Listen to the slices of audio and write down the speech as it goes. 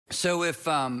So if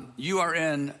you are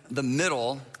in the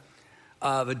middle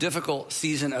of a difficult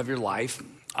season of your life,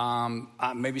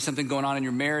 maybe something going on in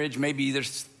your marriage, maybe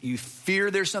you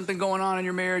fear there's something going on in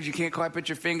your marriage, you can't quite put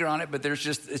your finger on it, but it's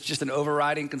just an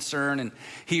overriding concern, and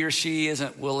he or she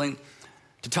isn't willing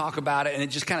to talk about it, and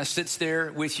it just kind of sits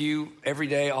there with you every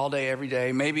day, all day, every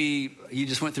day. Maybe you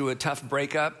just went through a tough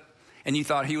breakup, and you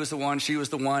thought he was the one, she was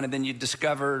the one, and then you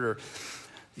discovered,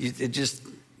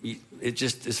 it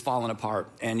just is falling apart,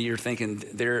 and you're thinking,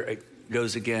 there it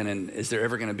goes again, and is there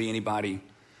ever going to be anybody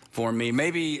for me?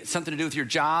 Maybe it's something to do with your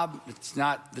job. It's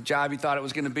not the job you thought it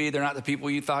was going to be. They're not the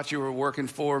people you thought you were working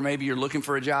for. Maybe you're looking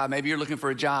for a job. Maybe you're looking for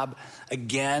a job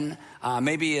again.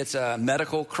 Maybe it's a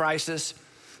medical crisis,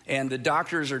 and the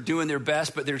doctors are doing their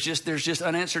best, but there's just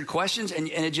unanswered questions, and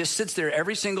it just sits there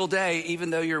every single day, even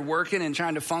though you're working and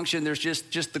trying to function. There's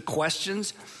just the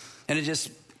questions, and it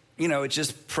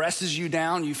just presses you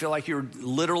down. You feel like you're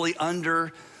literally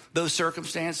under those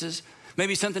circumstances.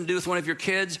 Maybe something to do with one of your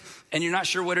kids, and you're not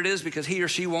sure what it is because he or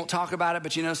she won't talk about it,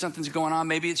 but you know something's going on.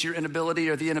 Maybe it's your inability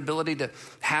or the inability to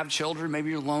have children.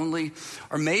 Maybe you're lonely.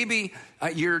 Or maybe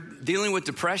you're dealing with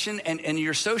depression, and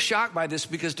you're so shocked by this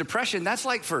because depression, that's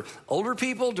like for older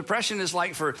people. Depression is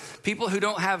like for people who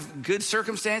don't have good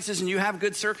circumstances, and you have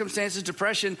good circumstances.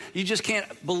 Depression, you just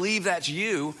can't believe that's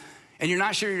you. And you're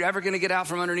not sure you're ever going to get out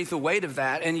from underneath the weight of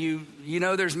that. And you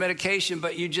know there's medication,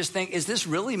 but you just think, is this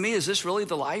really me? Is this really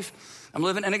the life I'm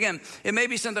living? And again, it may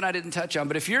be something I didn't touch on,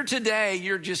 but if you're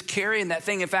just carrying that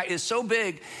thing. In fact, it's so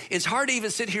big, it's hard to even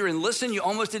sit here and listen. You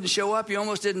almost didn't show up. You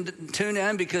almost didn't tune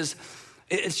in because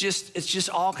it's just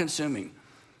all consuming.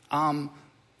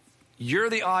 You're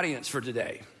the audience for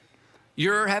today.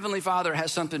 Your Heavenly Father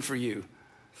has something for you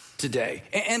today.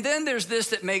 And then there's this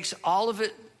that makes all of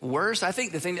it worse. I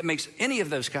think the thing that makes any of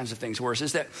those kinds of things worse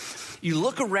is that you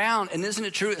look around, and isn't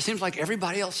it true? It seems like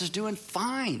everybody else is doing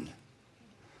fine.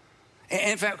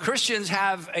 And in fact, Christians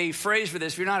have a phrase for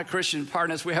this. If you're not a Christian,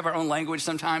 pardon us, we have our own language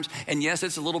sometimes. And yes,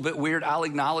 it's a little bit weird. I'll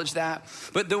acknowledge that.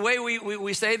 But the way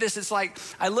we say this, it's like,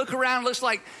 I look around, it looks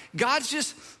like God's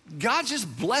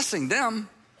just blessing them.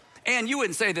 And you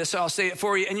wouldn't say this, so I'll say it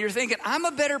for you. And you're thinking, I'm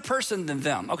a better person than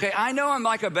them. Okay, I know I'm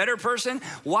like a better person.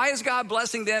 Why is God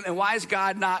blessing them? And why is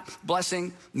God not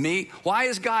blessing me? Why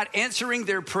is God answering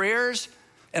their prayers?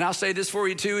 And I'll say this for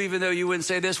you too, even though you wouldn't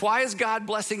say this. Why is God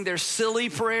blessing their silly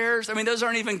prayers? I mean, those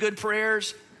aren't even good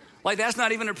prayers. Like, that's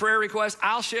not even a prayer request.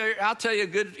 I'll tell you a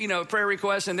good, prayer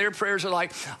request, and their prayers are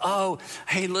like, oh,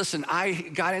 hey, listen,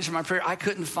 God answered my prayer. I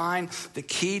couldn't find the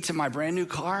key to my brand new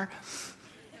car.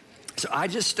 So I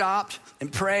just stopped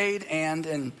and prayed,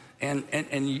 and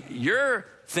you're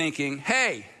thinking,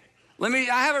 hey,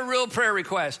 I have a real prayer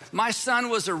request. My son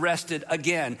was arrested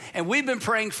again, and we've been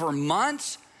praying for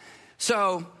months.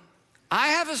 So I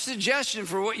have a suggestion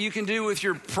for what you can do with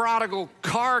your prodigal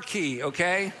car key,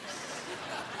 okay?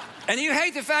 And you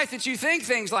hate the fact that you think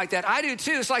things like that. I do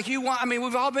too. It's like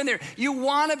we've all been there. You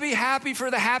want to be happy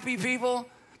for the happy people,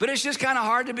 but it's just kind of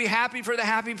hard to be happy for the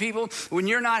happy people when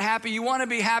you're not happy. You want to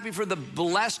be happy for the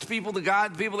blessed people,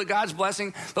 the people that God's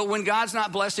blessing. But when God's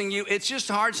not blessing you, it's just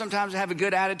hard sometimes to have a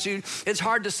good attitude. It's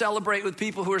hard to celebrate with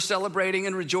people who are celebrating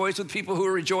and rejoice with people who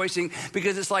are rejoicing,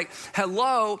 because it's like,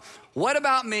 hello, what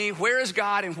about me? Where is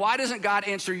God? And why doesn't God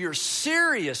answer your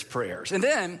serious prayers? And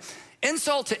then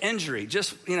insult to injury,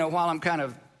 just, while I'm kind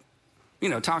of,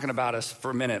 talking about us for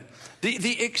a minute.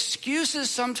 The excuses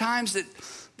sometimes that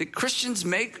Christians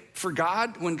make for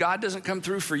God when God doesn't come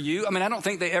through for you. I mean, I don't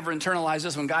think they ever internalize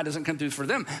this when God doesn't come through for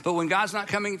them. But when God's not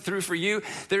coming through for you,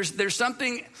 there's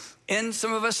something in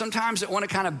some of us sometimes that want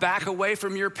to kind of back away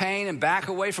from your pain and back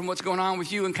away from what's going on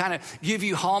with you and kind of give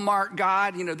you Hallmark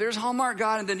God. There's Hallmark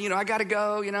God, and then, I got to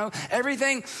go,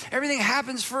 everything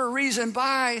happens for a reason.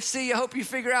 Bye. See, I hope you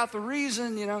figure out the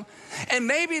reason, And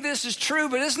maybe this is true,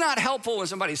 but it's not helpful when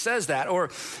somebody says that.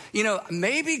 Or,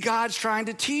 maybe God's trying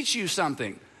to teach you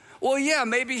something. Well, yeah,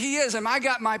 maybe he is. And I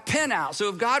got my pen out. So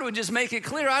if God would just make it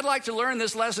clear, I'd like to learn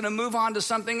this lesson and move on to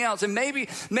something else. And maybe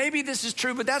this is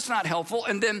true, but that's not helpful.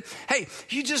 And then, hey,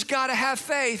 you just got to have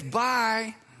faith.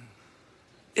 Bye.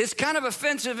 It's kind of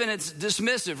offensive and it's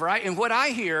dismissive, right? And what I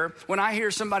hear when I hear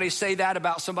somebody say that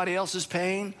about somebody else's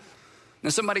pain,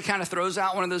 and somebody kind of throws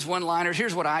out one of those one-liners,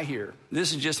 here's what I hear.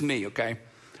 This is just me, okay?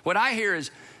 What I hear is,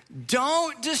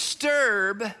 don't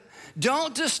disturb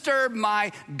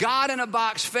my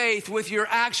God-in-a-box faith with your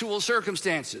actual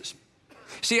circumstances.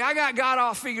 See, I got God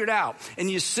all figured out.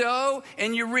 And you sow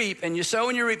and you reap, and you sow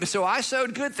and you reap. And so I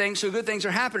sowed good things, so good things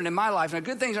are happening in my life. Now,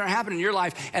 good things aren't happening in your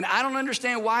life. And I don't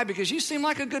understand why, because you seem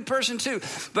like a good person too.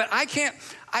 But I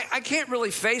can't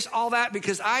really face all that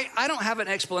because I don't have an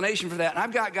explanation for that. And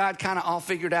I've got God kind of all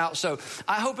figured out. So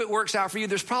I hope it works out for you.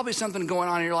 There's probably something going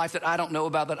on in your life that I don't know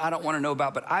about, that I don't want to know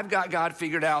about. But I've got God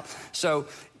figured out. So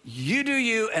you do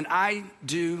you and I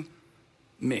do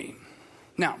me.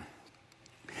 Now,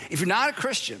 if you're not a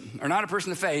Christian or not a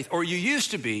person of faith, or you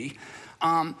used to be,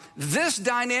 this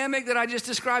dynamic that I just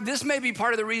described, this may be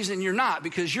part of the reason you're not,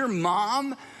 because your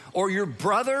mom or your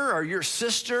brother or your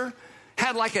sister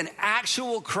had like an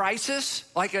actual crisis,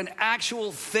 like an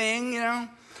actual thing,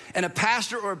 and a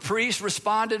pastor or a priest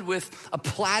responded with a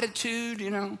platitude,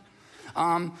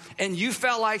 and you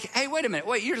felt like, hey, wait a minute,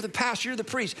 you're the pastor, you're the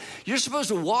priest. You're supposed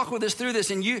to walk with us through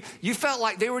this. And you felt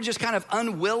like they were just kind of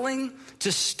unwilling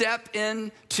to step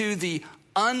into the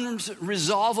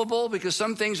unresolvable, because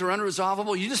some things are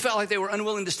unresolvable. You just felt like they were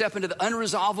unwilling to step into the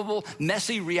unresolvable,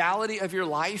 messy reality of your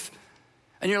life.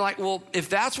 And you're like, well, if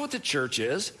that's what the church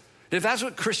is, if that's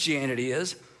what Christianity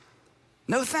is,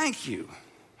 no thank you.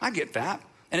 I get that.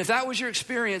 And if that was your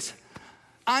experience,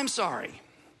 I'm sorry.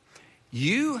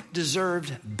 You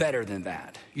deserved better than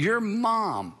that. Your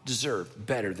mom deserved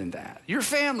better than that. Your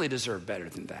family deserved better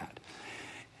than that.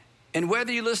 And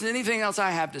whether you listen to anything else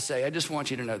I have to say, I just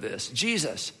want you to know this.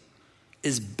 Jesus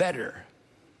is better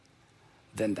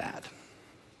than that.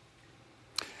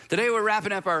 Today we're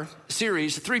wrapping up our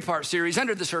series, a 3-part series,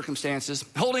 Under the Circumstances,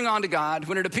 holding on to God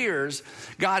when it appears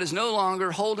God is no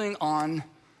longer holding on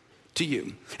to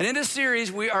you. And in this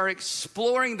series, we are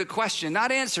exploring the question,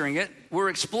 not answering it. We're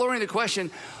exploring the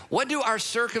question, what do our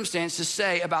circumstances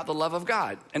say about the love of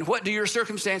God? And what do your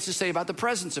circumstances say about the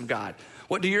presence of God?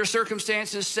 What do your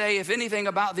circumstances say, if anything,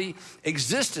 about the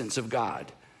existence of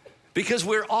God? Because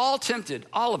we're all tempted,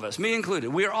 all of us, me included,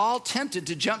 we're all tempted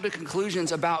to jump to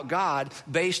conclusions about God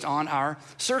based on our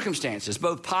circumstances,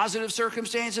 both positive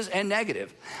circumstances and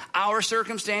negative. Our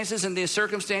circumstances and the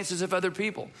circumstances of other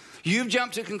people. You've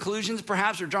jumped to conclusions,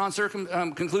 perhaps, or drawn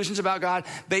conclusions about God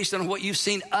based on what you've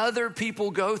seen other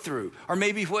people go through, or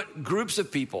maybe what groups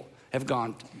of people have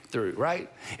gone through,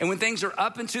 right? And when things are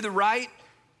up and to the right,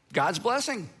 God's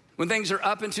blessing. When things are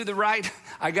up and to the right,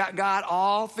 I got God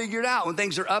all figured out. When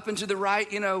things are up and to the right,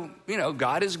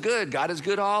 God is good. God is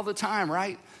good all the time,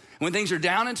 right? When things are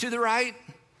down and to the right,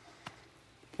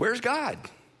 where's God?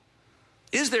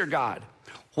 Is there God?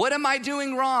 What am I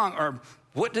doing wrong? Or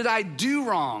what did I do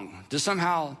wrong to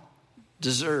somehow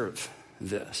deserve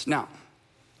this? Now,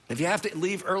 if you have to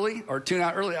leave early or tune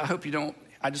out early, I hope you don't.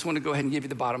 I just want to go ahead and give you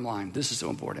the bottom line. This is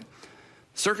so important.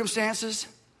 Circumstances,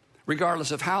 regardless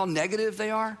of how negative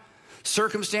they are,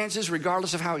 circumstances,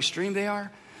 regardless of how extreme they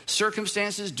are,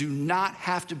 circumstances do not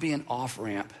have to be an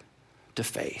off-ramp to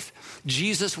faith.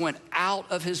 Jesus went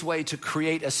out of his way to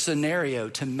create a scenario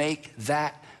to make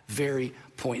that very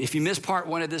point. If you missed part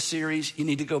 1 of this series, you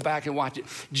need to go back and watch it.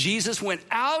 Jesus went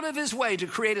out of his way to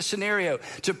create a scenario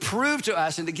to prove to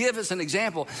us and to give us an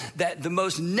example that the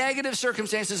most negative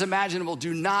circumstances imaginable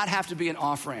do not have to be an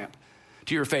off-ramp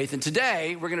to your faith. And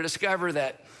today, we're going to discover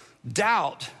that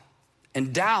doubt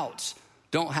and doubts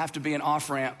don't have to be an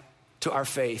off-ramp to our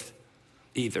faith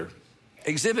either.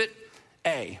 Exhibit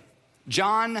A,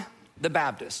 John the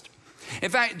Baptist.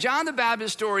 In fact, John the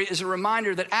Baptist's story is a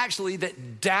reminder that actually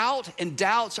that doubt and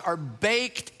doubts are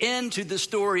baked into the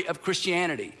story of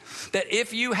Christianity. That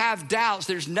if you have doubts,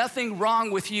 there's nothing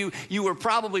wrong with you. You are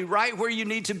probably right where you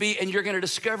need to be, and you're going to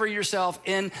discover yourself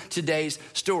in today's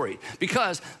story.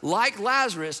 Because like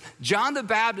Lazarus, John the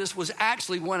Baptist was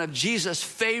actually one of Jesus'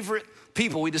 favorite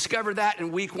people. We discovered that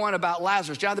in week 1 about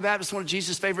Lazarus. John the Baptist, one of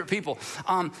Jesus' favorite people.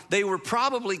 They were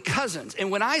probably cousins. And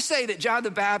when I say that John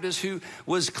the Baptist, who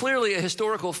was clearly a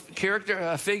historical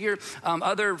character, figure,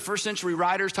 other first century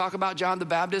writers talk about John the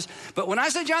Baptist. But when I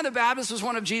say John the Baptist was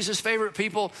one of Jesus' favorite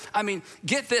people, I mean,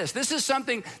 get this. This is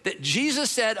something that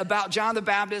Jesus said about John the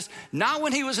Baptist, not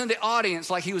when he was in the audience,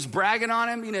 like he was bragging on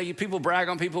him. You people brag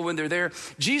on people when they're there.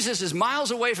 Jesus is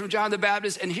miles away from John the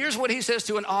Baptist. And here's what he says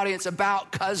to an audience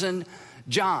about cousin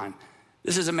John.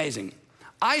 This is amazing.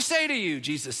 I say to you,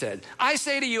 Jesus said, I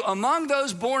say to you, among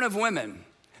those born of women,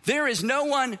 there is no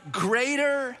one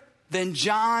greater than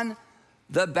John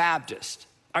the Baptist.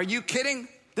 Are you kidding?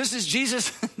 This is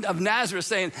Jesus of Nazareth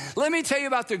saying, let me tell you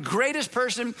about the greatest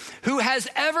person who has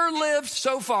ever lived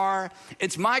so far.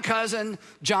 It's my cousin,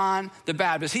 John the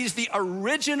Baptist. He's the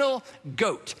original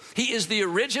goat. He is the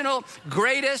original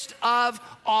greatest of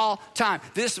all time.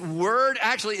 This word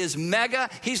actually is mega.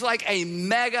 He's like a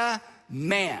mega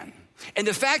man. And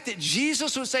the fact that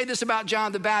Jesus would say this about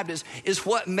John the Baptist is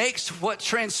what makes what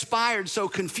transpired so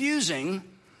confusing.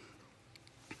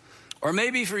 Or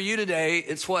maybe for you today,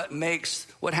 it's what makes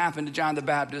what happened to John the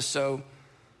Baptist so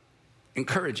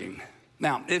encouraging.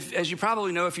 Now, as you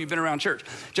probably know if you've been around church,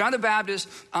 John the Baptist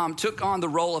took on the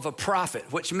role of a prophet,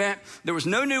 which meant there was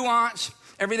no nuance.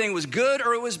 Everything was good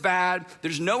or it was bad.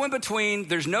 There's no in between.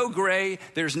 There's no gray.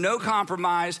 There's no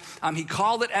compromise. He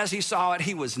called it as he saw it.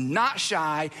 He was not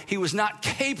shy. He was not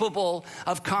capable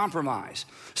of compromise.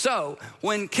 So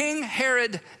when King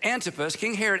Herod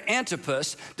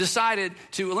Antipas decided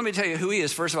to, let me tell you who he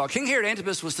is first of all. King Herod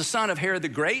Antipas was the son of Herod the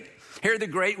Great. Herod the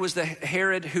Great was the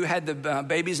Herod who had the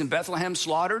babies in Bethlehem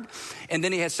slaughtered. And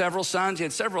then he had several sons. He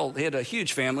had a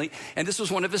huge family. And this was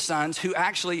one of his sons who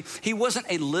actually, he wasn't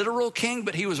a literal king,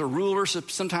 but he was a ruler. So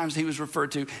sometimes he was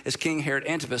referred to as King Herod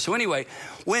Antipas. So anyway,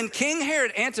 when King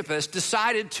Herod Antipas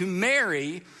decided to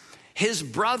marry his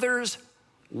brother's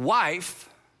wife,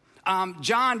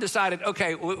 John decided,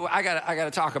 okay, I got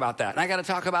to talk about that. And I got to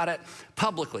talk about it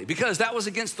publicly because that was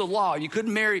against the law. You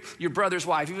couldn't marry your brother's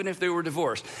wife, even if they were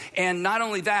divorced. And not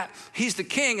only that, he's the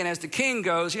king. And as the king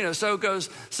goes, so goes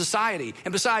society.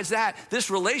 And besides that, this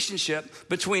relationship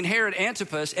between Herod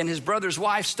Antipas and his brother's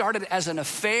wife started as an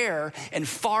affair in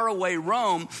faraway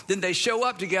Rome. Then they show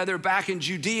up together back in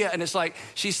Judea. And it's like,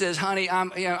 she says, honey,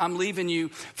 I'm leaving you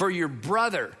for your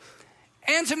brother.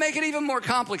 And to make it even more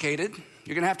complicated,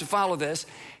 you're going to have to follow this.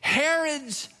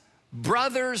 Herod's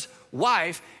brother's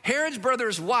wife,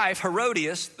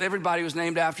 Herodias, everybody was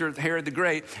named after Herod the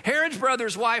Great. Herod's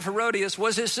brother's wife, Herodias,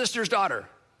 was his sister's daughter.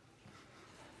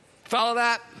 Follow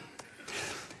that?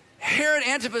 Herod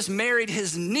Antipas married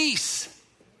his niece.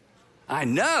 I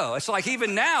know. It's like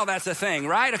even now that's a thing,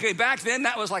 right? Okay, back then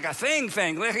that was like a thing.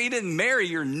 He didn't marry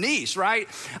your niece, right?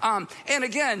 And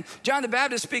again, John the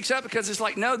Baptist speaks up because it's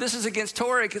like, no, this is against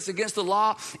Torah. It's against the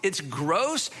law. It's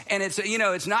gross and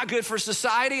it's not good for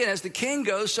society. And as the king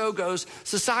goes, so goes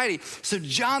society. So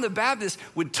John the Baptist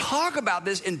would talk about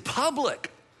this in public.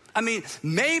 I mean,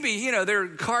 maybe, they're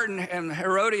carting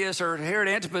Herodias or Herod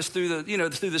Antipas through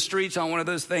the streets on one of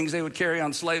those things they would carry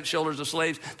on shoulders of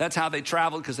slaves. That's how they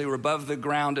traveled because they were above the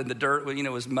ground and the dirt,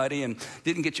 was muddy and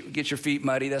didn't get your feet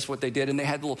muddy. That's what they did. And they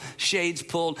had little shades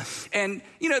pulled. And,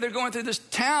 they're going through this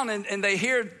town and they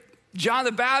hear John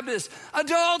the Baptist,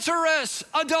 adulterous.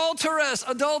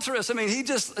 I mean, he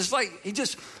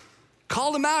just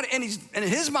called him out and in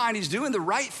his mind, he's doing the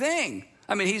right thing.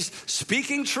 I mean, he's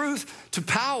speaking truth to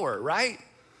power, right?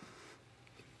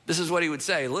 This is what he would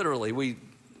say, literally. We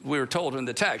were told in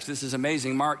the text. This is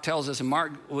amazing. Mark tells us, and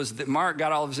Mark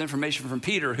got all of his information from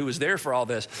Peter, who was there for all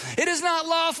this. It is not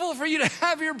lawful for you to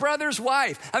have your brother's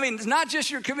wife. I mean, it's not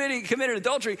just you're committed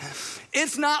adultery.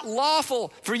 It's not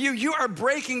lawful for you. You are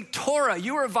breaking Torah.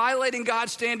 You are violating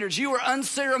God's standards. You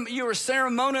are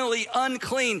ceremonially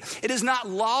unclean. It is not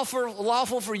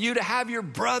lawful for you to have your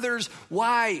brother's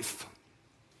wife.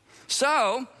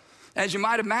 So, as you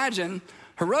might imagine,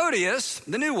 Herodias,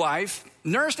 the new wife,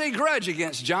 nursed a grudge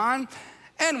against John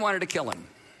and wanted to kill him.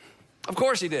 Of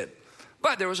course he did.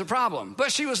 But there was a problem.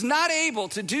 But she was not able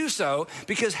to do so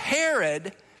because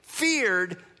Herod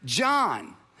feared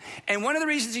John. And one of the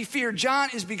reasons he feared John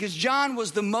is because John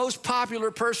was the most popular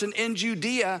person in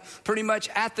Judea pretty much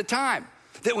at the time.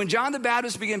 That when John the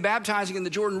Baptist began baptizing in the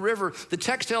Jordan River, the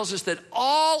text tells us that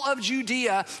all of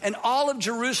Judea and all of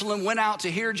Jerusalem went out to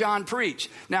hear John preach.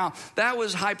 Now, that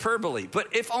was hyperbole,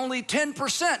 but if only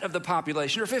 10% of the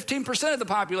population or 15% of the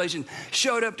population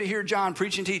showed up to hear John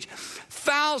preach and teach,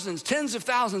 thousands, tens of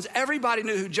thousands, everybody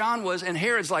knew who John was, and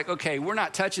Herod's like, okay, we're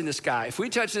not touching this guy. If we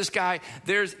touch this guy,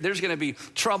 there's going to be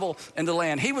trouble in the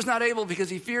land. He was not able because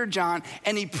he feared John,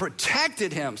 and he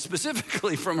protected him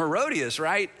specifically from Herodias,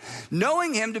 right?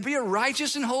 Knowing him to be a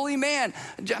righteous and holy man.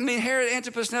 I mean, Herod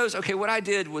Antipas knows, okay, what I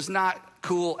did was not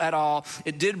cool at all.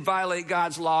 It did violate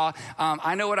God's law.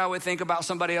 I know what I would think about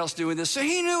somebody else doing this. So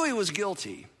he knew he was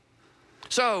guilty.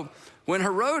 So when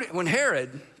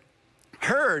Herod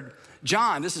heard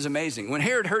John, this is amazing. When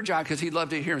Herod heard John, because he'd love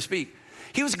to hear him speak,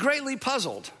 he was greatly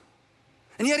puzzled.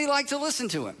 And yet he liked to listen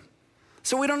to him.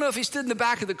 So we don't know if he stood in the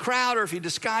back of the crowd or if he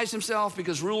disguised himself,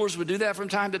 because rulers would do that from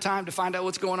time to time to find out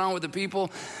what's going on with the people.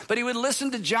 But he would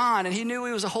listen to John, and he knew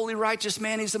he was a holy, righteous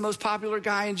man. He's the most popular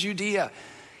guy in Judea.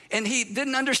 And he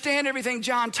didn't understand everything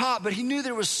John taught, but he knew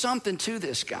there was something to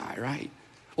this guy, right?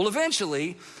 Well,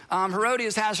 eventually,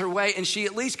 Herodias has her way, and she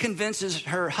at least convinces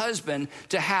her husband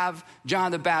to have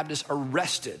John the Baptist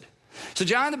arrested. So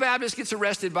John the Baptist gets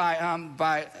arrested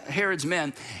by Herod's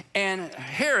men, and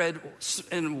Herod,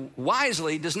 and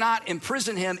wisely, does not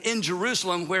imprison him in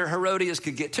Jerusalem where Herodias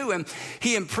could get to him.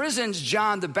 He imprisons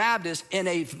John the Baptist in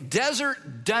a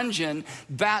desert dungeon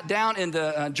down in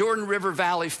the Jordan River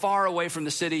Valley, far away from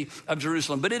the city of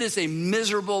Jerusalem. But it is a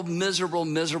miserable, miserable,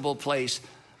 miserable place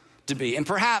to be. And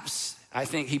perhaps, I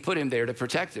think he put him there to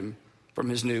protect him from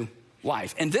his new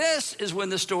wife. And this is when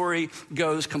the story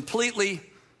goes completely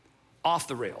off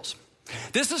the rails.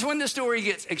 This is when the story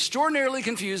gets extraordinarily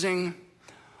confusing,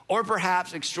 or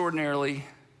perhaps extraordinarily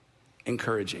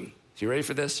encouraging. So you ready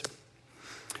for this?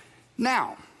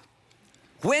 Now,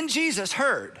 when Jesus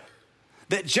heard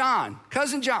that John,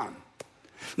 cousin John,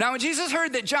 when Jesus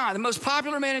heard that John, the most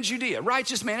popular man in Judea,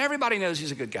 righteous man, everybody knows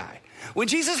he's a good guy. When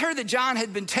Jesus heard that John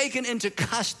had been taken into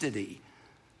custody,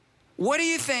 what do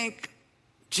you think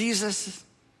Jesus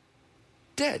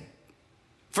did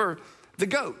for the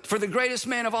GOAT, for the greatest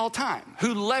man of all time,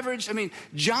 who leveraged,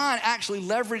 John actually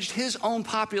leveraged his own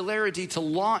popularity to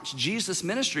launch Jesus'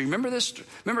 ministry. Remember this?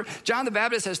 Remember, John the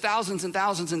Baptist has thousands and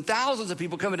thousands and thousands of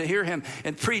people coming to hear him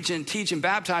and preach and teach and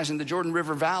baptize in the Jordan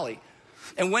River Valley.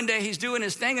 And one day he's doing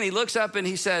his thing and he looks up and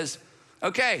he says,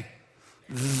 okay,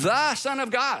 the Son of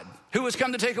God, who has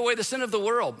come to take away the sin of the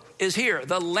world, is here.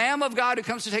 The Lamb of God who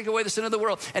comes to take away the sin of the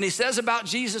world. And he says about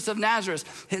Jesus of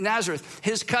Nazareth,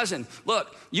 his cousin,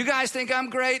 look, you guys think I'm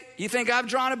great? You think I've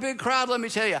drawn a big crowd? Let me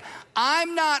tell you,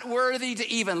 I'm not worthy to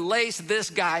even lace this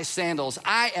guy's sandals.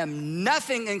 I am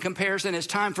nothing in comparison. It's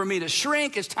time for me to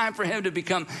shrink. It's time for him to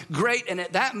become great. And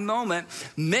at that moment,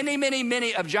 many, many,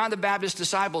 many of John the Baptist's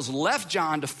disciples left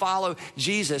John to follow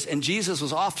Jesus. And Jesus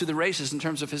was off to the races in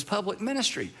terms of his public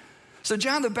ministry. So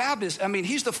John the Baptist,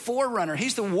 he's the forerunner.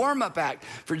 He's the warm-up act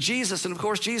for Jesus. And of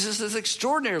course, Jesus is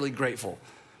extraordinarily grateful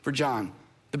for John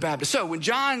the Baptist. So when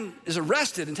John is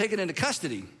arrested and taken into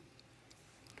custody,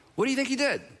 what do you think he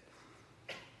did?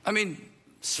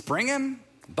 Spring him,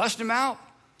 bust him out,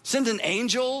 send an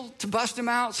angel to bust him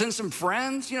out, send some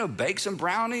friends, bake some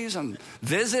brownies and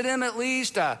visit him at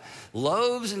least,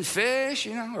 loaves and fish,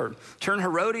 or turn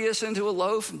Herodias into a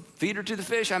loaf and feed her to the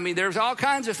fish. There's all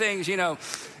kinds of things,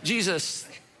 Jesus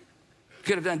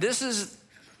could have done. This is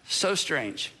so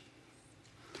strange.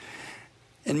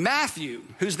 And Matthew,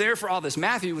 who's there for all this,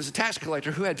 Matthew was a tax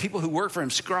collector who had people who worked for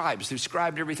him, scribes, who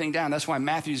scribed everything down. That's why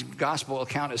Matthew's gospel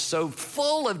account is so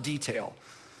full of detail.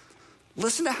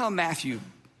 Listen to how Matthew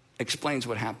explains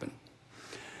what happened.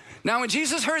 Now, when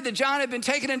Jesus heard that John had been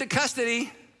taken into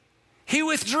custody, he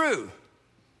withdrew.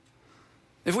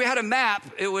 If we had a map,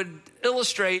 it would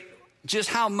illustrate just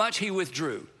how much he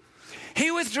withdrew.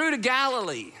 He withdrew to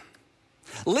Galilee.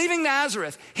 Leaving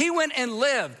Nazareth, he went and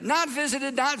lived, not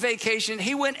visited, not vacationed.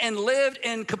 He went and lived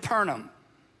in Capernaum.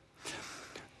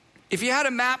 If you had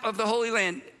a map of the Holy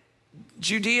Land,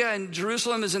 Judea and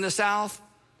Jerusalem is in the south.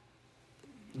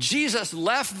 Jesus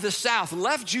left the south,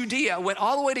 left Judea, went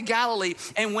all the way to Galilee,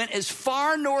 and went as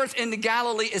far north into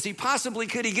Galilee as he possibly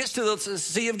could. He gets to the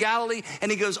Sea of Galilee,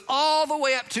 and he goes all the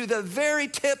way up to the very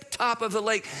tip top of the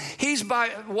lake. He's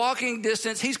by walking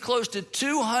distance. He's close to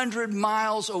 200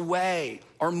 miles away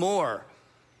or more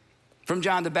from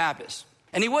John the Baptist.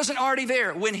 And he wasn't already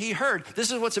there when he heard.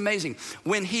 This is what's amazing.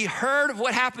 When he heard of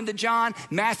what happened to John,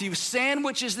 Matthew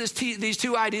sandwiches these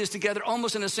two ideas together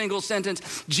almost in a single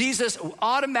sentence. Jesus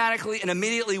automatically and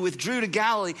immediately withdrew to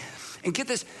Galilee. And get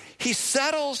this, he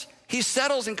settles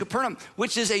in Capernaum,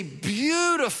 which is a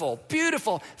beautiful,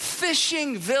 beautiful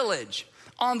fishing village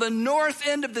on the north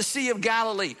end of the Sea of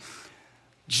Galilee.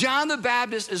 John the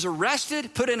Baptist is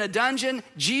arrested, put in a dungeon.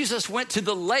 Jesus went to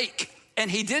the lake. And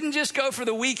he didn't just go for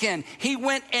the weekend. He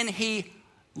went and he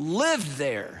lived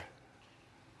there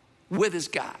with his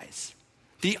guys.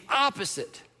 The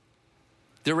opposite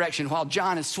direction while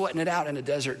John is sweating it out in a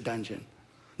desert dungeon.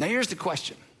 Now here's the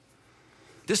question.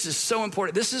 This is so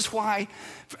important. This is why,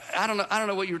 I don't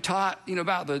know what you're taught,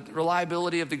 about the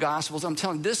reliability of the Gospels. I'm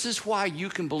telling you, this is why you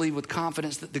can believe with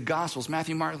confidence that the Gospels,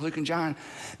 Matthew, Mark, Luke, and John,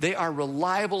 they are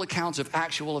reliable accounts of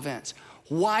actual events.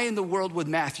 Why in the world would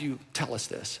Matthew tell us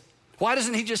this? Why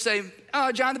doesn't he just say,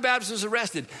 oh, John the Baptist was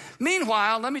arrested?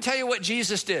 Meanwhile, let me tell you what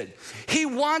Jesus did. He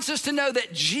wants us to know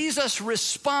that Jesus'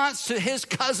 response to his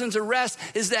cousin's arrest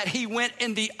is that he went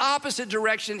in the opposite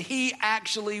direction. He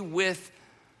actually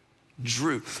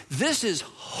withdrew. This is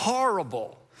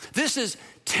horrible. This is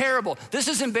terrible. This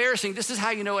is embarrassing. This is how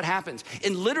you know it happens.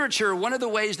 In literature, one of the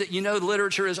ways that you know the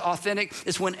literature is authentic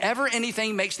is whenever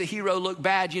anything makes the hero look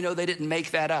bad, you know they didn't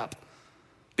make that up.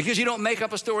 Because you don't make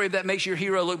up a story that makes your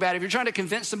hero look bad. If you're trying to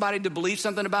convince somebody to believe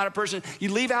something about a person,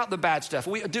 you leave out the bad stuff.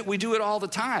 We do it all the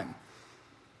time.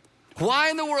 Why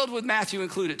in the world would Matthew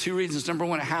include it? 2 reasons. Number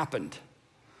one, it happened.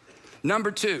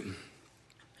 Number two,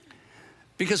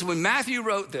 because when Matthew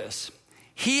wrote this,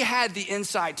 he had the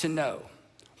insight to know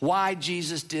why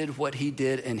Jesus did what he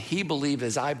did, and he believed,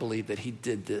 as I believe, that he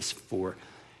did this for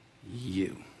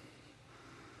you.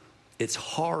 It's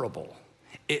horrible.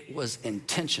 It was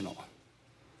intentional.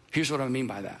 Here's what I mean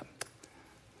by that.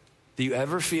 Do you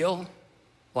ever feel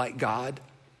like God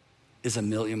is a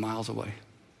million miles away?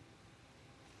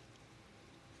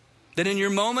 That in your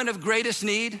moment of greatest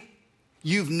need,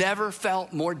 you've never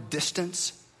felt more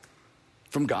distance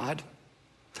from God?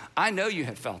 I know you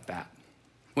have felt that.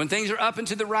 When things are up and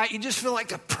to the right, you just feel like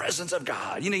the presence of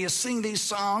God. You sing these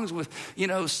songs with,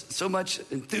 so much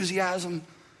enthusiasm.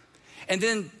 And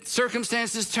then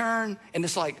circumstances turn, and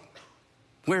it's like,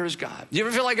 where is God? Do you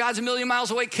ever feel like God's a million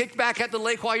miles away, kicked back at the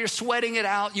lake while you're sweating it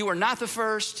out? You are not the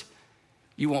first.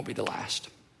 You won't be the last.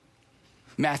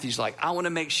 Matthew's like, I want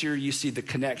to make sure you see the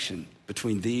connection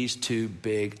between these two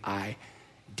big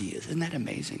ideas. Isn't that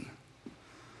amazing?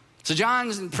 So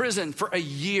John's in prison for a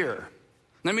year.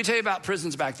 Let me tell you about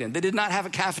prisons back then. They did not have a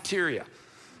cafeteria.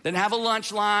 They didn't have a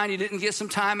lunch line. You didn't get some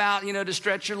time out, to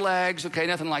stretch your legs. Okay,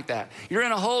 nothing like that. You're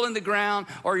in a hole in the ground,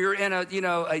 or you're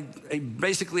in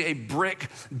basically a brick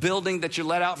building that you're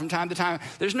let out from time to time.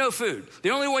 There's no food. The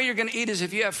only way you're going to eat is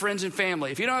if you have friends and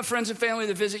family. If you don't have friends and family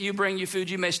that visit you, bring you food,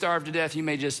 you may starve to death. You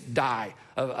may just die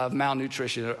of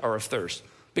malnutrition or of thirst,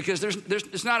 because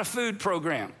it's not a food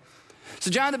program. So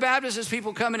John the Baptist has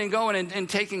people coming and going and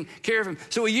taking care of him.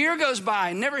 So a year goes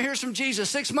by and never hears from Jesus.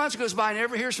 6 months goes by and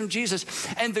never hears from Jesus.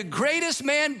 And the greatest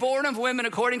man born of women,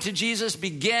 according to Jesus,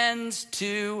 begins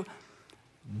to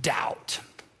doubt.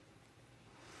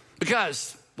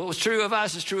 Because what was true of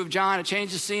us is true of John. A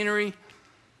change of scenery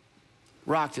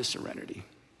rocked his serenity.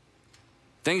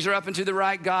 Things are up and to the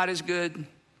right. God is good.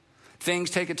 Things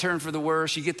take a turn for the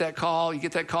worse. You get that call. You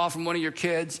get that call from one of your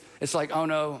kids. It's like, oh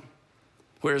no.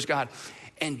 Where's God?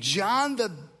 And John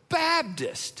the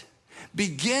Baptist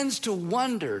begins to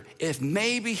wonder if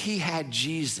maybe he had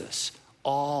Jesus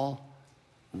all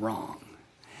wrong.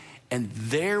 And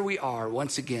there we are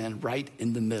once again, right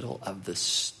in the middle of the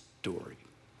story.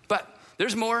 But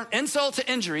there's more. Insult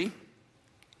to injury.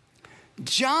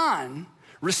 John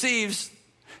receives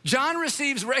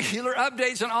regular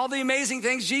updates on all the amazing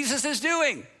things Jesus is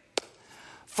doing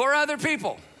for other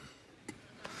people.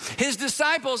 His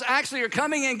disciples actually are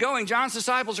coming and going. John's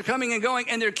disciples are coming and going,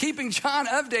 and they're keeping John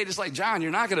updated. It's like, John, you're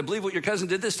not going to believe what your cousin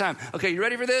did this time. Okay, you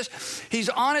ready for this? He's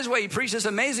on his way. He preached this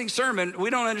amazing sermon.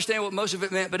 We don't understand what most of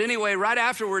it meant, but anyway, right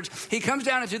afterwards, he comes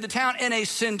down into the town, and a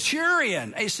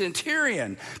centurion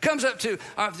comes up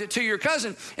to your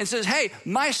cousin and says, hey,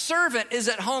 my servant is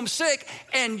at home sick,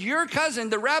 and your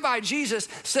cousin, the Rabbi Jesus,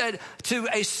 said to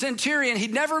a centurion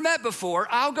he'd never met before,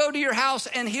 I'll go to your house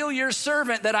and heal your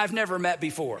servant that I've never met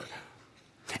before.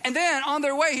 And then on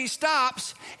their way, he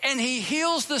stops and he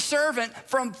heals the servant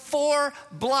from 4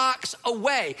 blocks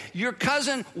away. Your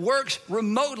cousin works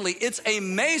remotely. It's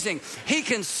amazing. He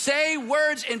can say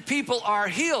words and people are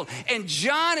healed. And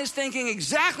John is thinking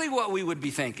exactly what we would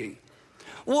be thinking.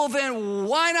 Well, then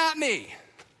why not me?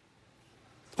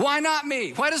 Why not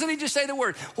me? Why doesn't he just say the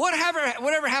word?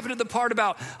 Whatever happened to the part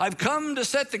about, I've come to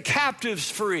set the captives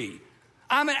free?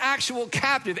 I'm an actual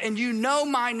captive, and you know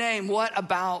my name. What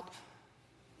about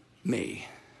me?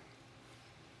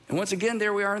 And once again,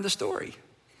 there we are in the story.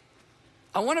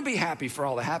 I want to be happy for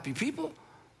all the happy people.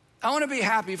 I want to be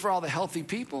happy for all the healthy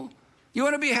people. You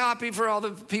want to be happy for all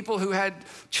the people who had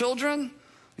children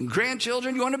and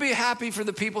grandchildren. You want to be happy for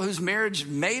the people whose marriage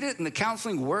made it and the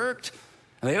counseling worked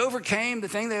and they overcame the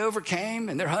thing they overcame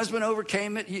and their husband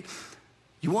overcame it.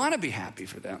 You want to be happy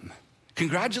for them.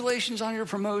 Congratulations on your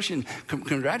promotion.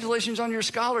 Congratulations on your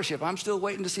scholarship. I'm still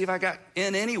waiting to see if I got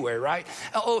in anywhere, right?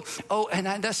 And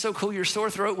that's so cool. Your sore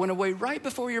throat went away right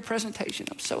before your presentation.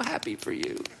 I'm so happy for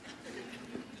you.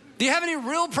 Do you have any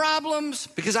real problems?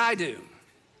 Because I do.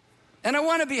 And I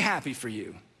want to be happy for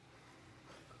you.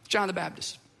 John the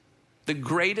Baptist, the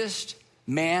greatest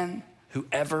man who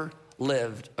ever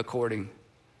lived according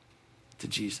to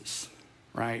Jesus,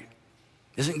 right?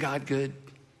 Isn't God good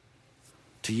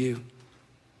to you?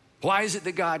 Why is it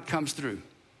that God comes through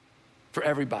for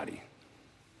everybody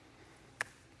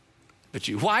but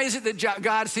you? Why is it that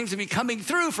God seems to be coming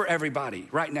through for everybody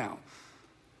right now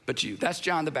but you? That's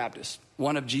John the Baptist,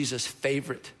 one of Jesus'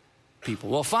 favorite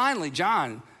people. Well, finally,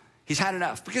 John, he's had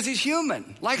enough because he's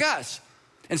human like us.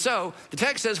 And so the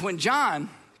text says when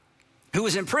John, who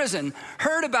was in prison,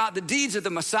 heard about the deeds of the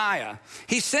Messiah,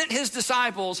 he sent his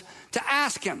disciples to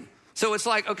ask him, So it's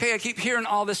like, okay, I keep hearing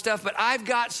all this stuff, but I've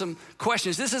got some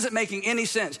questions. This isn't making any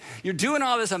sense. You're doing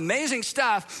all this amazing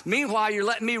stuff. Meanwhile, you're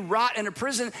letting me rot in a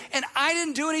prison, and I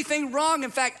didn't do anything wrong.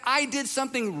 In fact, I did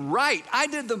something right. I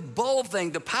did the bold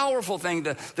thing, the powerful thing,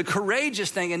 the courageous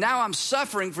thing, and now I'm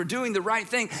suffering for doing the right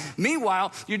thing.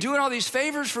 Meanwhile, you're doing all these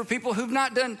favors for people who've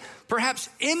not done perhaps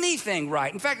anything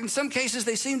right. In fact, in some cases,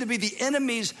 they seem to be the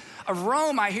enemies of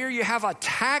Rome. I hear you have a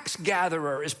tax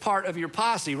gatherer as part of your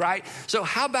posse, right? So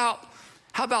how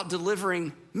about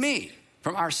delivering me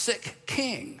from our sick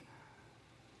king?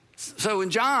 So when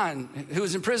John, who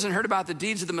was in prison, heard about the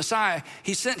deeds of the Messiah,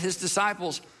 he sent his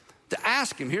disciples to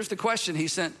ask him. Here's the question he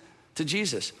sent to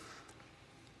Jesus.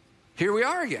 Here we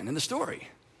are again in the story.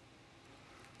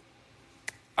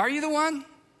 Are you the one?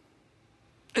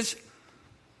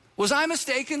 Was I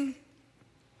mistaken?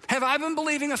 Have I been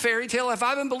believing a fairy tale? Have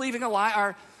I been believing a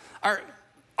lie?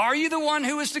 Are you the one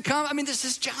who is to come? I mean, this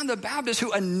is John the Baptist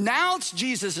who announced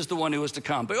Jesus is the one who is to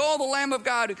come. Behold, the Lamb of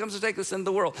God who comes to take the sin of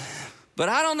the world. But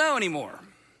I don't know anymore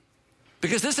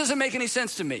because this doesn't make any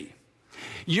sense to me.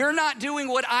 You're not doing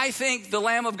what I think the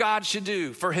Lamb of God should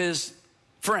do for his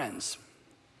friends.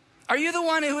 Are you the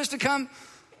one who is to come?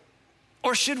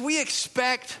 Or should we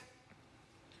expect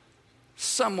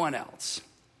someone else?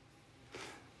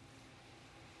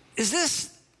 Is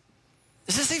this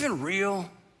even real?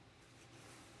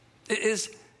 Is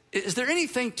there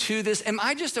anything to this? Am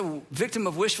I just a victim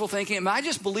of wishful thinking? Am I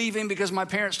just believing because my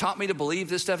parents taught me to believe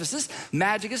this stuff? Is this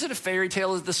magic? Is it a fairy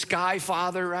tale? Is the sky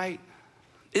father, right?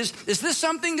 Is this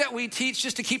something that we teach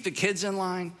just to keep the kids in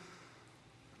line?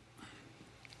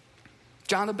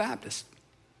 John the Baptist.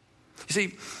 You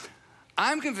see,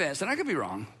 I'm convinced, and I could be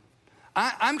wrong,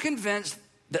 I'm convinced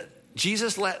that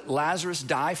Jesus let Lazarus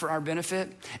die for our benefit,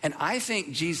 and I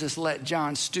think Jesus let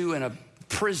John stew in a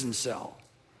prison cell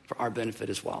for our benefit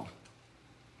as well.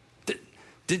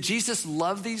 Did Jesus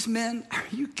love these men? Are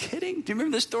you kidding? Do you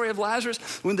remember the story of Lazarus?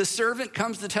 When the servant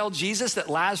comes to tell Jesus that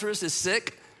Lazarus is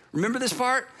sick, remember this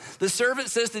part? The servant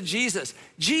says to Jesus,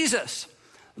 Jesus,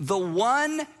 the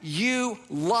one you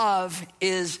love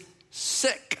is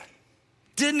sick.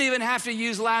 Didn't even have to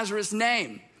use Lazarus'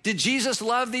 name. Did Jesus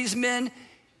love these men?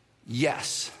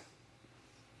 Yes.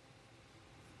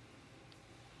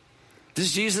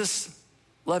 Does Jesus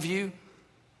love you?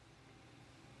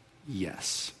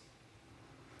 Yes.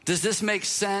 Does this make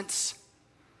sense?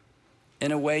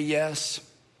 In a way, yes.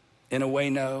 In a way,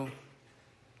 no.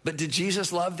 But did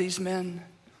Jesus love these men?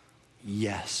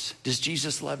 Yes. Does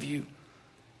Jesus love you?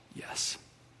 Yes.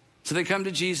 So they come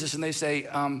to Jesus and they say,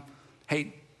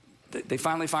 hey, they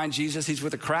finally find Jesus. He's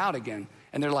with a crowd again.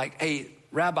 And they're like, hey,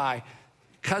 Rabbi,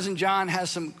 Cousin John has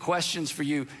some questions for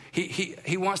you.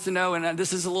 He wants to know, and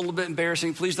this is a little bit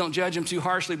embarrassing. Please don't judge him too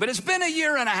harshly, but it's been a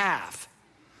year and a half.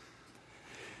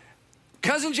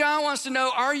 Cousin John wants to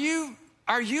know, are you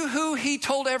who he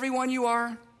told everyone you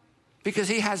are? Because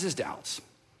he has his doubts.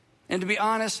 And to be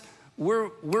honest, we're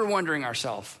wondering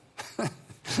ourselves.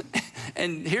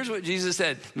 And here's what Jesus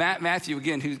said. Matthew,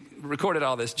 again, who recorded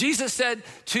all this. Jesus said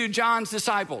to John's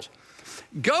disciples,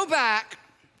 go back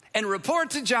and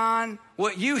report to John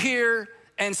what you hear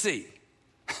and see.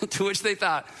 To which they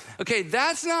thought, okay,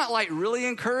 that's not like really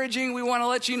encouraging. We want to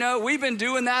let you know we've been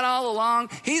doing that all along.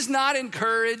 He's not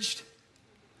encouraged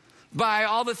by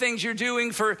all the things you're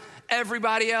doing for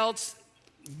everybody else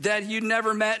that you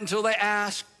never met until they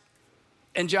asked.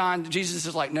 And Jesus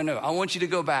is like, no, I want you to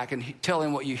go back and tell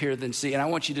him what you hear then see. And I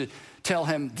want you to tell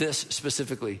him this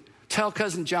specifically. Tell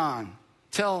Cousin John,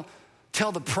 tell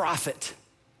the prophet,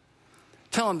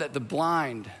 tell him that the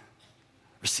blind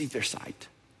receive their sight.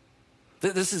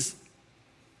 This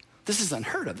is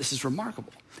unheard of. This is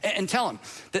remarkable. And tell him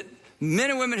that men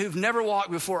and women who've never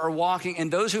walked before are walking,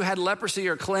 and those who had leprosy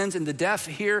are cleansed, and the deaf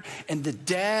hear, and the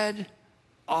dead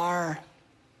are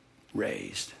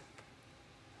raised.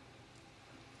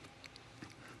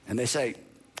 And they say,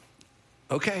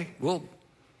 okay, we'll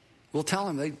tell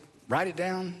him. They write it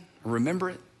down, remember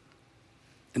it,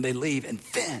 and they leave. And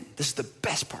then, this is the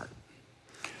best part.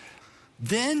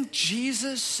 Then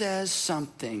Jesus says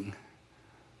something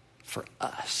for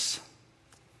us.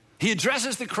 He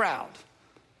addresses the crowd,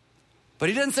 but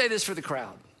he doesn't say this for the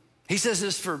crowd. He says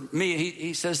this for me.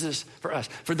 He says this for us.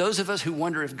 For those of us who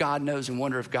wonder if God knows and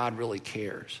wonder if God really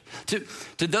cares.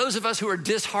 To those of us who are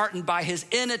disheartened by his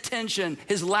inattention,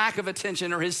 his lack of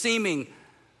attention, or his seeming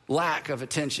lack of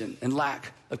attention and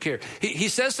lack of care. He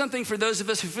says something for those of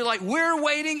us who feel like we're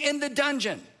waiting in the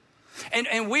dungeon.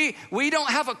 And we don't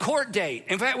have a court date.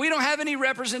 In fact, we don't have any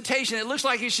representation. It looks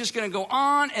like it's just going to go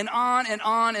on and on and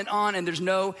on and on, and there's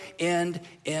no end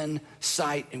in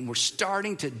sight. And we're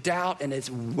starting to doubt, and it's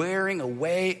wearing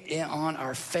away on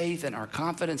our faith and our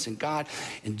confidence in God.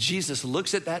 And Jesus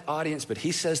looks at that audience, but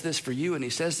he says this for you, and he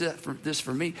says this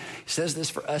for me. He says this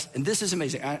for us. And this is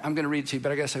amazing. I'm going to read it to you,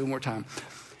 but I got to say it one more time.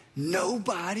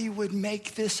 Nobody would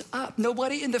make this up.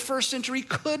 Nobody in the first century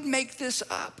could make this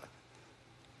up.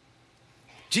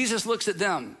 Jesus looks at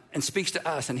them and speaks to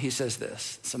us, and he says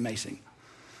this. It's amazing.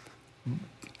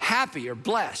 Happy or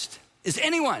blessed is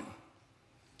anyone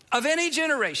of any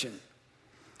generation.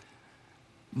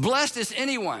 Blessed is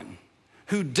anyone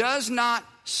who does not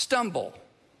stumble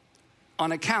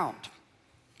on account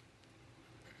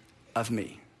of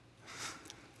me.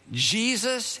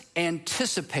 Jesus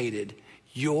anticipated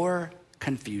your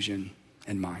confusion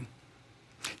and mine.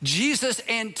 Jesus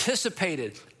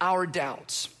anticipated our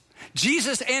doubts.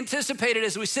 Jesus anticipated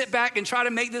as we sit back and try to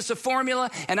make this a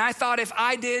formula, and I thought if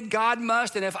I did, God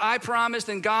must, and if I promised,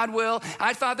 then God will.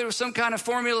 I thought there was some kind of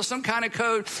formula, some kind of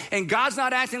code, and God's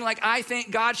not acting like I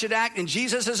think God should act, and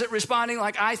Jesus isn't responding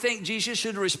like I think Jesus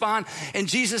should respond, and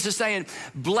Jesus is saying,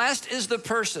 blessed is the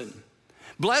person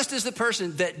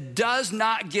that does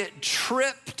not get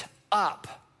tripped up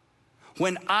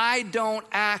when I don't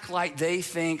act like they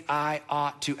think I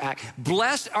ought to act.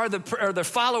 Blessed are the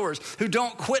followers who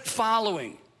don't quit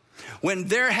following when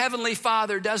their heavenly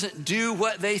Father doesn't do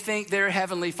what they think their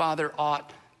heavenly Father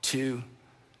ought to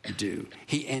do.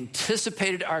 He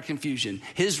anticipated our confusion.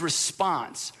 His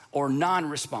response or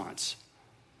non-response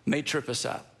may trip us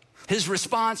up. His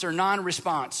response or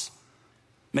non-response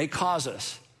may cause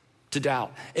us to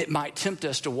doubt. It might tempt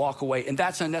us to walk away, and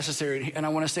that's unnecessary. And I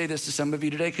want to say this to some of you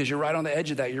today because you're right on the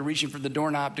edge of that. You're reaching for the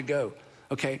doorknob to go,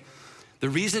 okay? The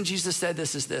reason Jesus said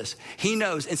this is this. He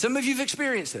knows, and some of you have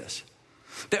experienced this,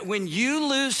 that when you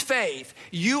lose faith,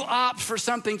 you opt for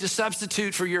something to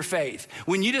substitute for your faith.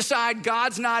 When you decide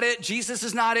God's not it, Jesus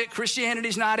is not it,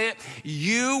 Christianity's not it,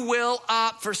 you will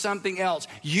opt for something else.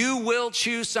 You will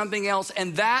choose something else,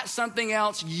 and that something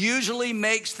else usually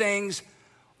makes things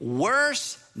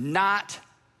worse, not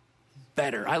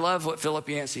better. I love what Philip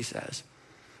Yancey says.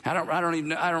 I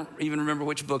don't even remember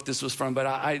which book this was from, but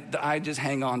I just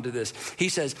hang on to this. He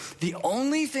says, the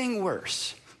only thing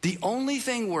worse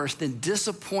than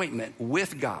disappointment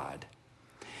with God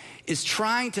is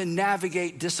trying to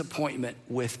navigate disappointment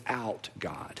without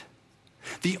God.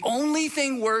 The only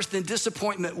thing worse than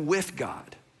disappointment with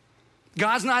God,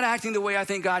 God's not acting the way I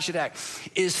think God should act,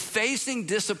 is facing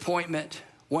disappointment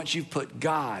once you put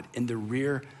God in the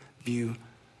rear view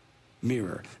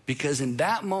mirror. Because in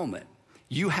that moment,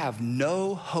 you have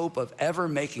no hope of ever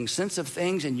making sense of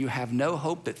things, and you have no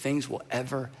hope that things will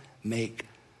ever make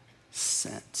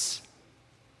sense.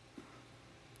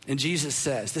 And Jesus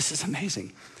says, this is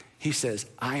amazing. He says,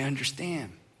 I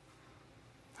understand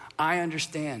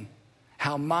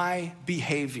how my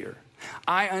behavior,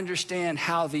 I understand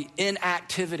how the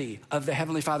inactivity of the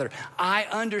Heavenly Father, I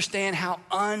understand how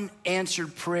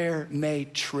unanswered prayer may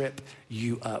trip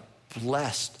you up.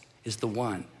 Blessed is the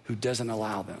one who doesn't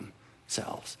allow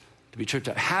themselves to be tripped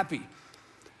up. Happy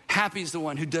is the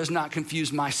one who does not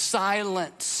confuse my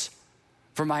silence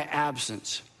for my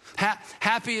absence.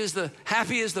 Happy is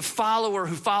the follower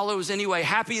who follows anyway.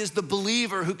 Happy is the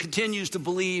believer who continues to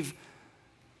believe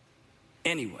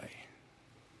anyway.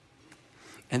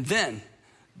 And then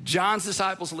John's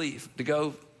disciples leave to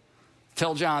go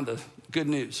tell John the good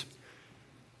news.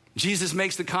 Jesus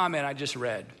makes the comment I just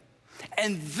read.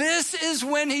 And this is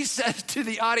when he says to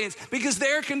the audience, because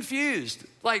they're confused,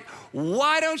 like,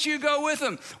 why don't you go with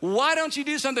them? Why don't you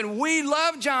do something? We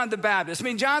love John the Baptist. I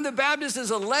mean, John the Baptist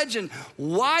is a legend.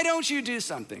 Why don't you do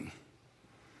something?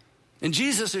 And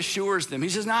Jesus assures them. He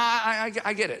says, no,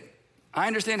 I get it. I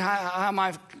understand how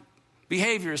my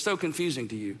behavior is so confusing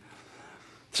to you.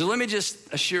 So let me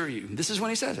just assure you, this is when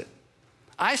he says it.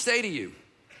 I say to you,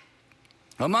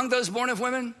 among those born of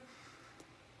women,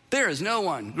 there is no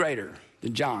one greater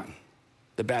than John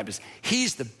the Baptist.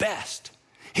 He's the best.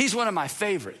 He's one of my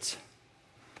favorites.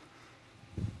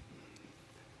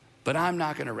 But I'm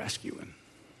not going to rescue him.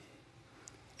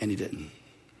 And he didn't.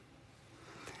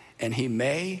 And he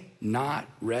may not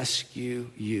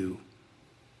rescue you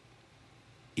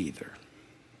either.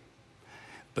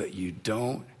 But you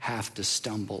don't have to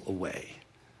stumble away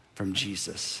from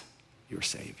Jesus, your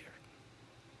Savior.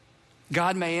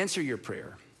 God may answer your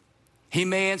prayer. He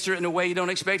may answer it in a way you don't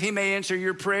expect. He may answer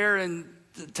your prayer in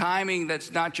the timing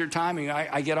that's not your timing.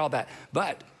 I get all that.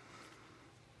 But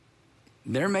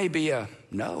there may be a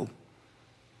no.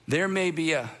 There may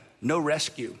be a no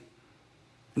rescue.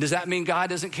 Does that mean God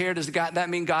doesn't care? Does that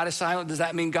mean God is silent? Does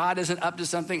that mean God isn't up to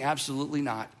something? Absolutely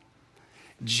not.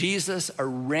 Jesus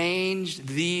arranged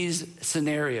these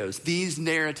scenarios, these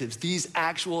narratives, these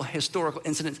actual historical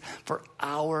incidents for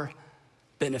our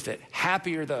benefit.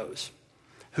 Happy are those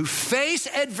who face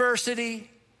adversity,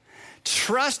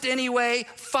 trust anyway,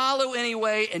 follow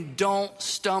anyway, and don't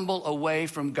stumble away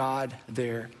from God,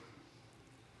 their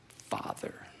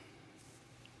Father.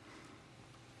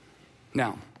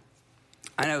 Now,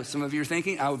 I know some of you are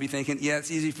thinking, I would be thinking, yeah,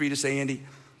 it's easy for you to say, Andy,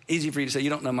 easy for you to say,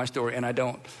 you don't know my story, and I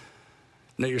don't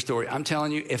know your story. I'm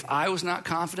telling you, if I was not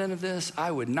confident of this, I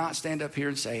would not stand up here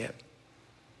and say it.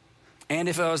 And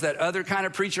if I was that other kind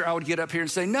of preacher, I would get up here and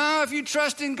say, no, if you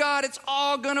trust in God, it's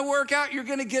all gonna work out. You're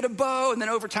gonna get a bow. And then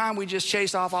over time, we just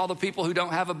chase off all the people who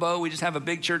don't have a bow. We just have a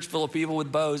big church full of people with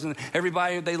bows. And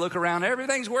everybody, they look around,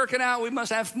 everything's working out. We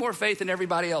must have more faith than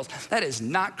everybody else. That is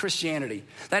not Christianity.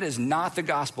 That is not the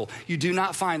gospel. You do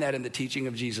not find that in the teaching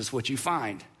of Jesus. What you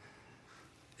find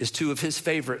is two of his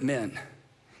favorite men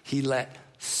he let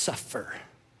suffer.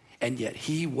 And yet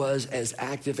he was as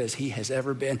active as he has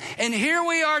ever been. And here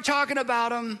we are talking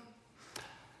about him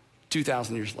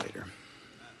 2,000 years later.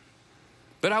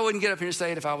 But I wouldn't get up here and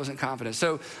say it if I wasn't confident.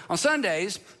 So on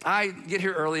Sundays, I get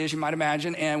here early, as you might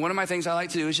imagine. And one of my things I like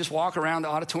to do is just walk around the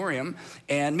auditorium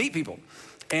and meet people.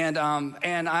 And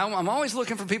I'm always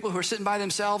looking for people who are sitting by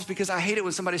themselves, because I hate it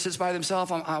when somebody sits by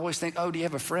themselves. I always think, oh, do you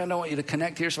have a friend? I want you to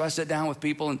connect here. So I sit down with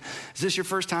people, and is this your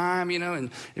first time, and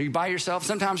are you by yourself?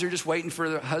 Sometimes you're just waiting for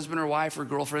the husband or wife or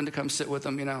girlfriend to come sit with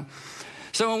them,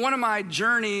 So in one of my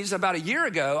journeys about a year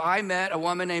ago, I met a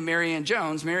woman named Marianne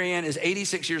Jones. Marianne is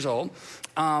 86 years old.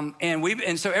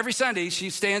 And so every Sunday she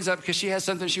stands up because she has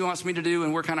something she wants me to do,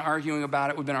 and we're kind of arguing about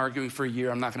it. We've been arguing for a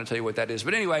year. I'm not going to tell you what that is.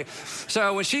 But anyway,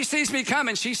 so when she sees me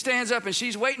coming, she stands up and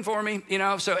she's waiting for me,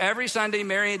 So every Sunday,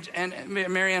 Marianne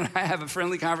and I have a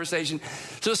friendly conversation.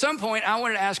 So at some point, I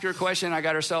wanted to ask her a question. I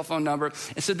got her cell phone number.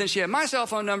 And so then she had my cell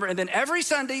phone number. And then every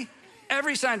Sunday,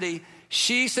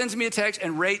 she sends me a text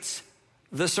and rates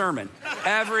the sermon.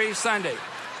 Every Sunday.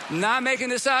 Not making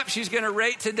this up. She's going to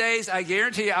rate today's. I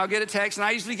guarantee you, I'll get a text. And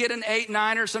I usually get an 8,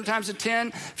 9, or sometimes a 10.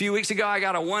 A few weeks ago, I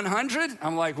got a 100.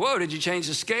 I'm like, whoa, did you change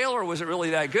the scale, or was it really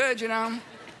that good,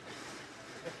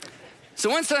 So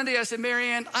one Sunday, I said,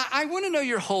 Marianne, I want to know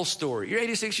your whole story. You're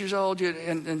 86 years old.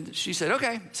 And she said,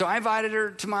 okay. So I invited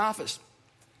her to my office.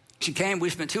 She came. We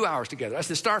spent 2 hours together. I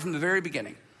said, start from the very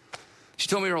beginning. She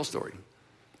told me her whole story.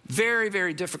 Very,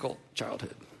 very difficult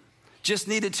childhood. Just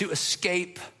needed to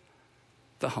escape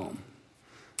the home.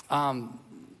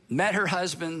 Met her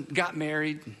husband, got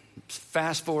married,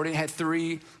 fast forwarding, had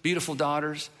 3 beautiful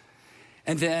daughters.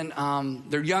 And then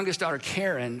their youngest daughter,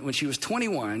 Karen, when she was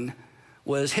 21,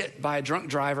 was hit by a drunk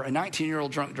driver, a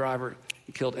 19-year-old drunk driver.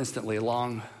 He killed instantly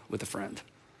along with a friend.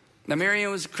 Now,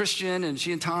 Marianne was a Christian, and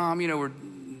she and Tom,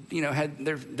 had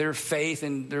their faith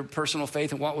and their personal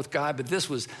faith and walked with God. But this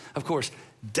was, of course,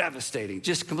 devastating,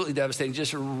 just completely devastating,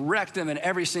 just wrecked them in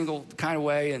every single kind of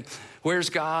way. And where's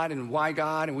God and why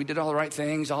God? And we did all the right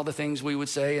things, all the things we would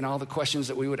say and all the questions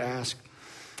that we would ask.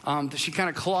 She kind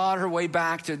of clawed her way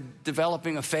back to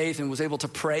developing a faith and was able to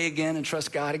pray again and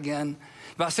trust God again.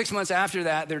 About 6 months after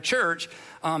that, their church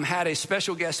had a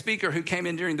special guest speaker who came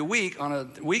in during the week on a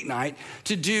weeknight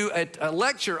to do a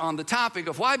lecture on the topic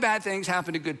of why bad things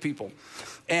happen to good people.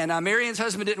 And Marianne's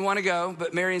husband didn't want to go,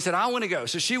 but Marianne said, I want to go.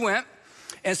 So she went.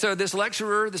 And so this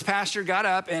lecturer, this pastor got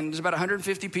up, and there's about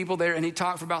 150 people there, and he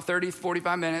talked for about 30,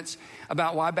 45 minutes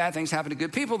about why bad things happen to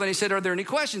good people. Then he said, are there any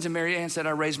questions? And Marianne said,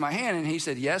 I raised my hand. And he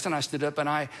said, yes. And I stood up and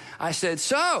I said,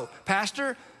 so,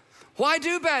 Pastor, why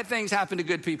do bad things happen to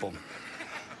good people?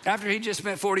 After he just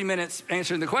spent 40 minutes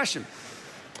answering the question.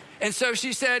 And so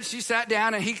she said, she sat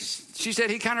down, and she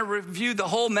said he kind of reviewed the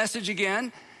whole message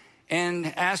again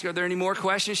and asked, are there any more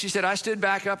questions? She said, I stood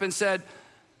back up and said,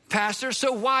 Pastor,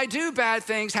 so why do bad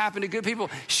things happen to good people?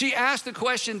 She asked the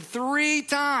question 3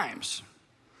 times.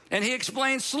 And he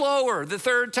explained slower the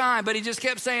 3rd time, but he just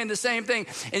kept saying the same thing.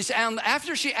 And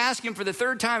after she asked him for the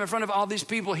 3rd time in front of all these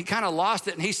people, he kind of lost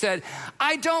it. And he said,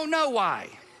 I don't know why.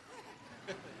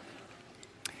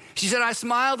 She said, I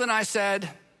smiled and I said,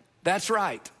 that's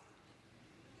right.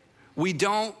 We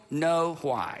don't know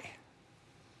why.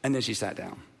 And then she sat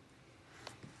down.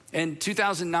 In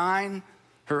 2009,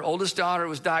 her oldest daughter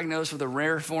was diagnosed with a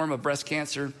rare form of breast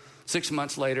cancer. 6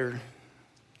 months later,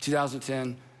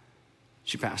 2010,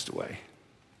 she passed away.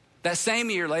 That same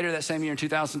year in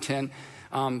 2010,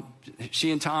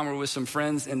 she and Tom were with some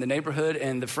friends in the neighborhood,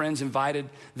 and the friends invited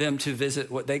them to visit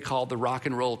what they called the Rock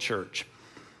and Roll Church.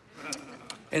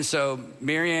 And so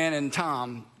Marianne and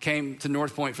Tom came to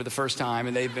North Point for the first time,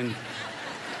 and they've been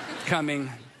coming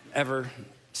ever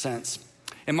since.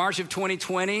 In March of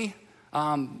 2020,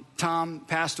 Tom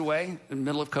passed away in the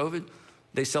middle of COVID.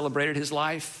 They celebrated his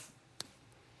life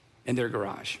in their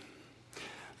garage.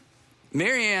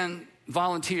 Marianne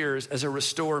volunteers as a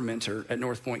Restore mentor at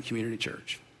North Point Community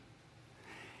Church.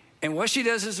 And what she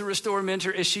does as a Restore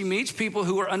mentor is she meets people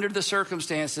who are under the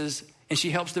circumstances and she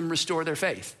helps them restore their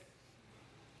faith.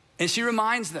 And she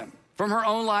reminds them from her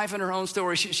own life and her own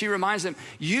story, she reminds them,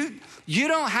 you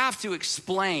don't have to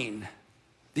explain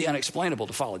the unexplainable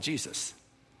to follow Jesus.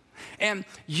 And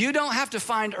you don't have to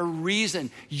find a reason.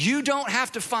 You don't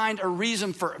have to find a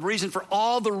reason for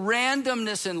all the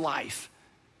randomness in life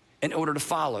in order to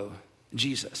follow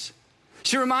Jesus.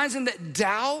 She reminds them that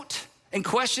doubt and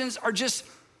questions are just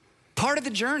part of the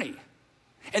journey,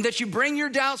 and that you bring your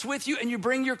doubts with you and you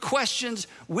bring your questions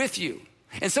with you.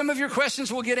 And some of your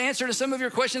questions will get answered and some of your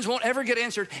questions won't ever get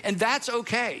answered, and that's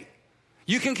okay.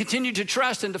 You can continue to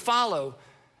trust and to follow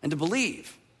and to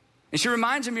believe. And she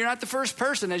reminds them, you're not the first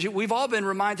person. We've all been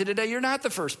reminded today, you're not the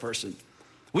first person.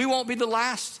 We won't be the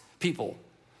last people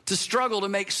to struggle to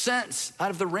make sense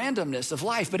out of the randomness of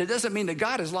life. But it doesn't mean that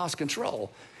God has lost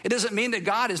control. It doesn't mean that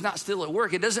God is not still at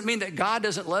work. It doesn't mean that God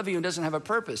doesn't love you and doesn't have a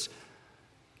purpose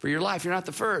for your life. You're not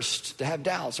the first to have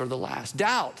doubts or the last.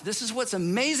 Doubt. This is what's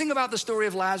amazing about the story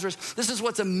of Lazarus. This is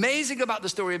what's amazing about the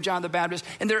story of John the Baptist.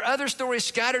 And there are other stories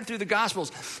scattered through the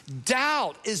Gospels.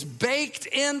 Doubt is baked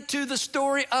into the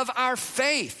story of our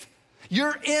faith.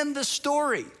 You're in the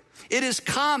story. It is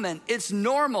common. It's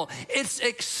normal. It's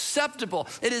acceptable.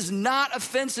 It is not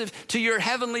offensive to your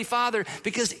heavenly Father,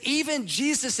 because even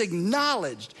Jesus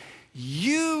acknowledged,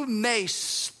 you may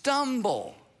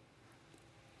stumble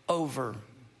over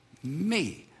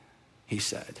me, he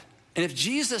said. And if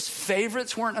Jesus'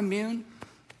 favorites weren't immune,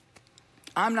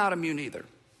 I'm not immune either.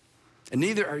 And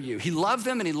neither are you. He loved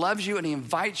them and he loves you and he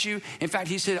invites you. In fact,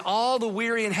 he said, all the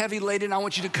weary and heavy laden, I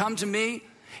want you to come to me.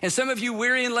 And some of you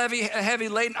weary and heavy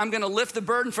laden, I'm going to lift the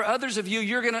burden. For others of you,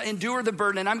 you're going to endure the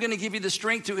burden, and I'm going to give you the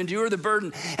strength to endure the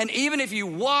burden. And even if you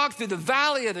walk through the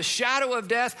valley of the shadow of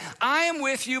death, I am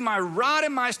with you. My rod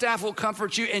and my staff will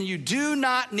comfort you, and you do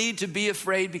not need to be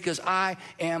afraid, because I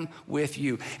am with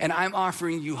you. And I'm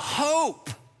offering you hope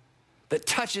that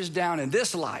touches down in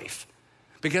this life,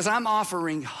 because I'm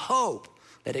offering hope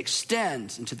that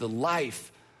extends into the life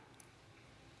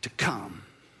to come.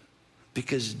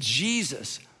 Because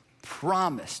Jesus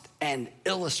promised and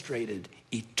illustrated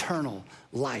eternal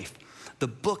life. The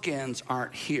bookends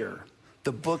aren't here.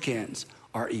 The bookends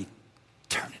are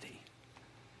eternity.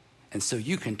 And so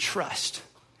you can trust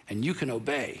and you can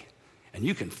obey and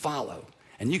you can follow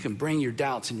and you can bring your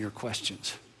doubts and your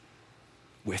questions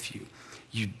with you.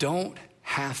 You don't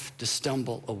have to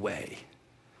stumble away,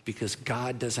 because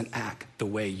God doesn't act the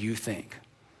way you think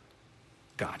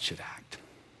God should act.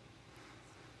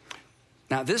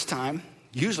 Now, this time,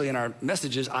 usually in our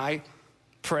messages, I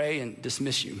pray and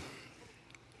dismiss you.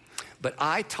 But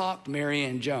I talked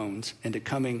Marianne Jones into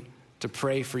coming to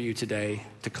pray for you today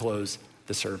to close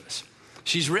the service.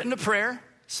 She's written a prayer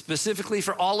specifically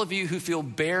for all of you who feel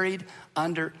buried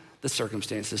under the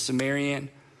circumstances. So Marianne,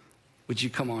 would you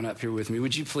come on up here with me?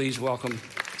 Would you please welcome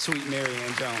sweet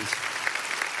Marianne Jones?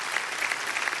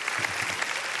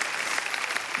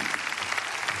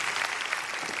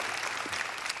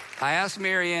 I asked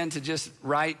Marianne to just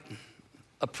write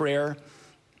a prayer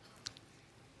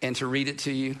and to read it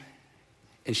to you.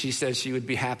 And she says she would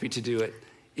be happy to do it,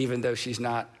 even though she's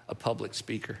not a public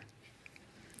speaker.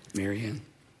 Marianne.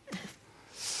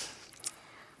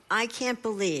 I can't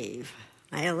believe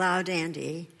I allowed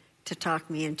Andy to talk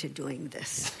me into doing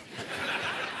this.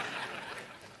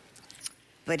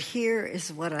 But here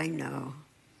is what I know.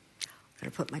 I'm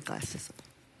going to put my glasses on.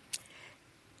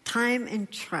 Time and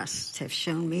trust have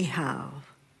shown me how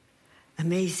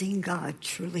amazing God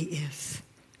truly is.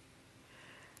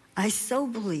 I so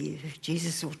believe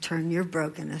Jesus will turn your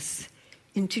brokenness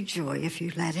into joy if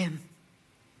you let him.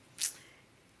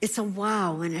 It's a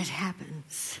wow when it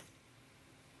happens.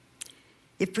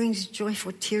 It brings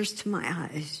joyful tears to my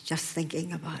eyes just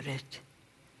thinking about it.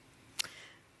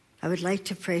 I would like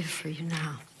to pray for you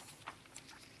now.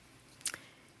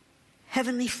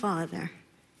 Heavenly Father,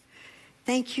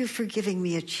 thank you for giving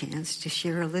me a chance to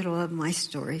share a little of my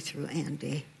story through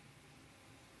Andy.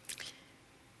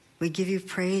 We give you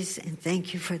praise and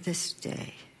thank you for this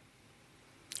day.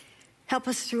 Help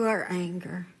us through our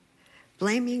anger,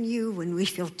 blaming you when we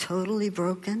feel totally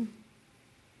broken.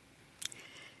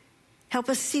 Help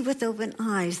us see with open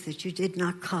eyes that you did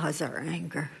not cause our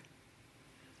anger,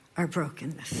 our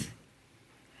brokenness.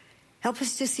 Help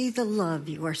us to see the love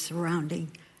you are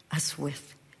surrounding us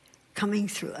with, coming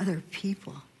through other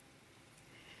people.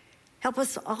 Help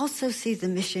us also see the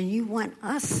mission you want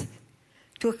us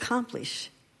to accomplish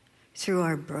through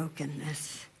our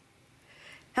brokenness.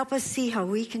 Help us see how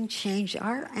we can change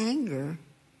our anger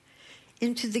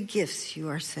into the gifts you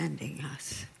are sending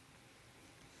us.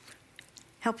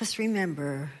 Help us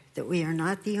remember that we are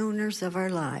not the owners of our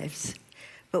lives,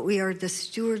 but we are the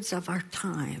stewards of our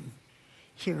time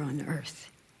here on earth.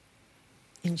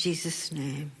 In Jesus'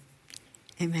 name,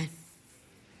 amen.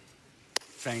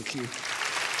 Thank you. You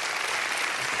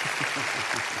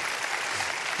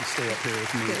stay up here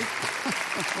with me. Okay.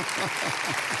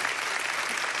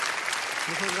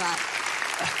 Look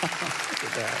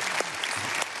at that.